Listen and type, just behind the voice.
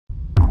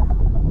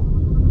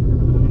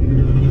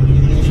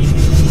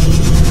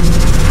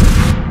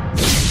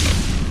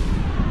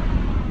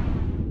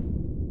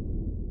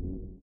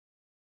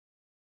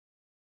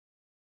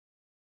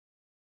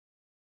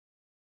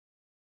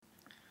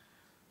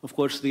Of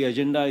course, the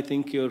agenda, I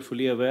think you're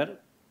fully aware,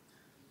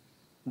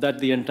 that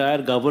the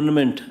entire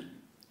government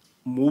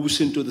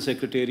moves into the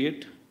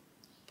secretariat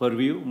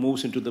purview,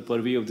 moves into the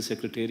purview of the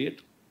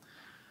secretariat,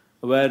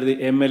 where the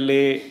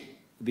MLA,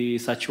 the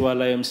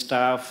Sachivalayam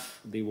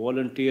staff, the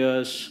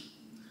volunteers,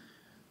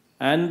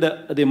 and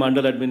the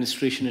Mandal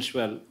administration as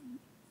well,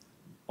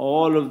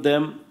 all of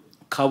them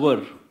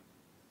cover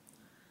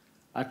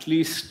at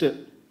least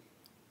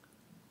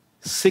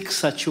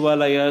 6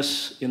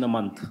 Sachivalayas in a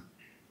month.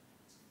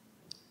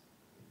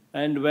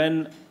 And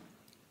when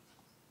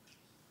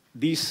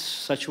these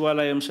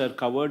Sachivalayams are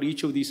covered,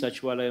 each of these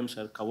Sachivalayams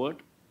are covered,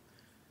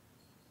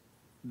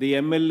 the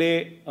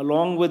MLA,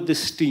 along with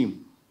this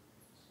team,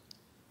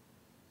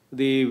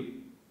 the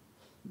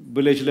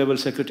village level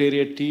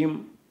secretariat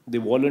team, the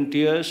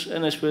volunteers,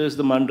 and as well as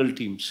the Mandal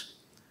teams,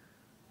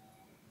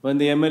 when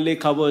the MLA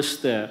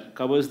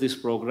covers this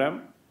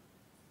program,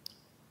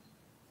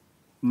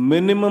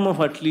 minimum of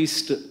at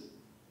least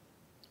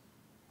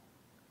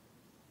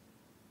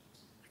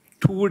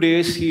 2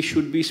 days he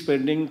should be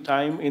spending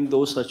time in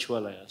those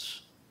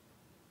Sachivalayas.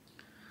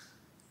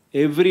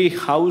 Every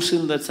house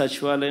in that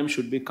Sachivalayam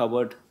should be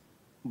covered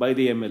by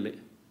the MLA.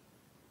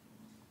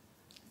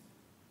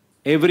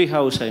 Every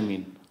house, I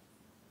mean.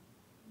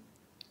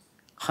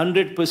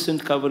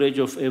 100% coverage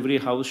of every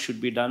house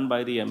should be done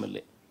by the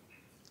MLA.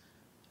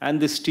 And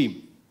this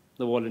team,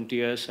 the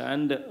volunteers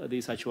and the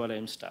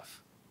Sachivalayam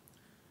staff,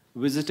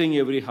 visiting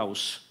every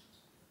house.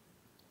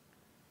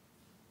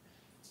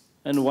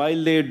 And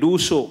while they do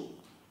so,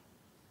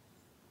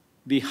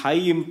 the high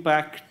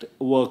impact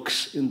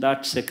works in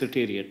that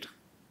secretariat,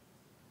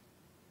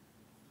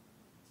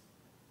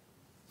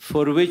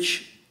 for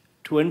which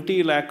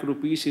 20 lakh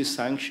rupees is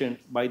sanctioned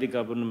by the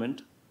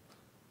government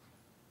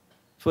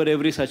for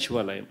every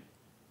Sachivalayam,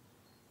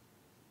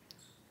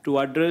 to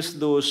address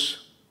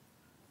those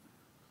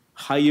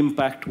high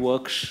impact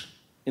works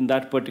in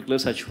that particular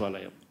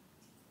Sachivalayam.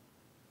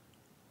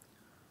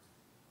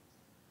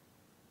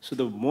 So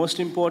the most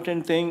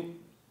important thing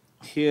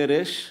here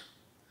is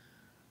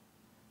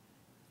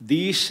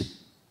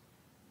these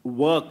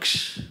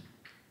works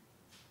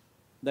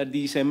that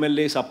these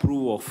MLAs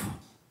approve of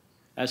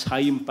as high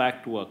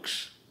impact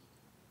works,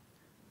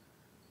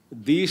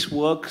 these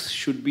works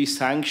should be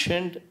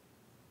sanctioned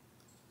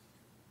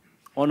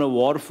on a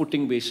war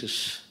footing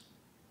basis.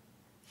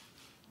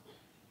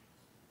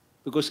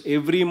 Because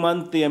every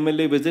month the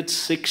MLA visits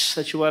 6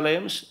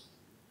 Sachivalayams,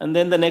 and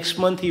then the next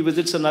month he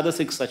visits another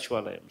 6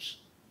 Sachivalayams.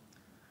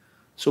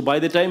 So by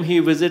the time he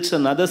visits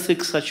another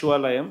 6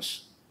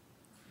 Sachivalayams,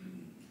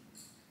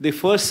 the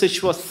first 6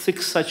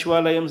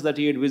 Sachivalayams that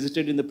he had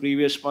visited in the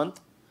previous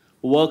month,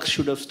 work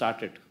should have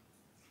started.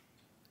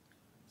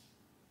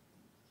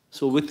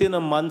 So within a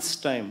month's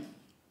time,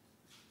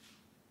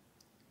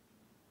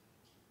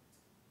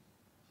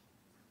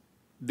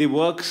 the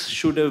works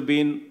should have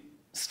been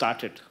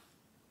started.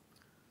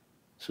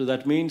 So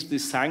that means the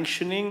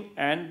sanctioning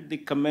and the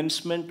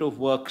commencement of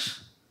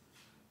works,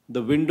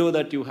 the window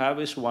that you have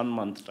is 1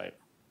 month time.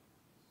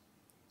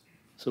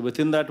 So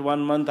within that 1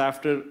 month,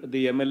 after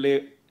the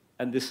MLA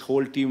and this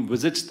whole team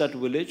visits that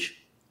village,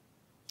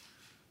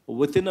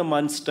 within a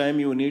month's time,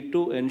 you need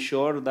to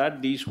ensure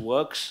that these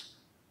works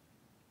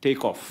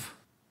take off.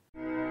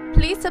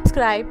 Please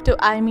subscribe to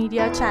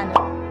iMedia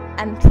channel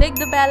and click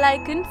the bell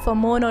icon for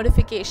more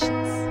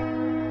notifications.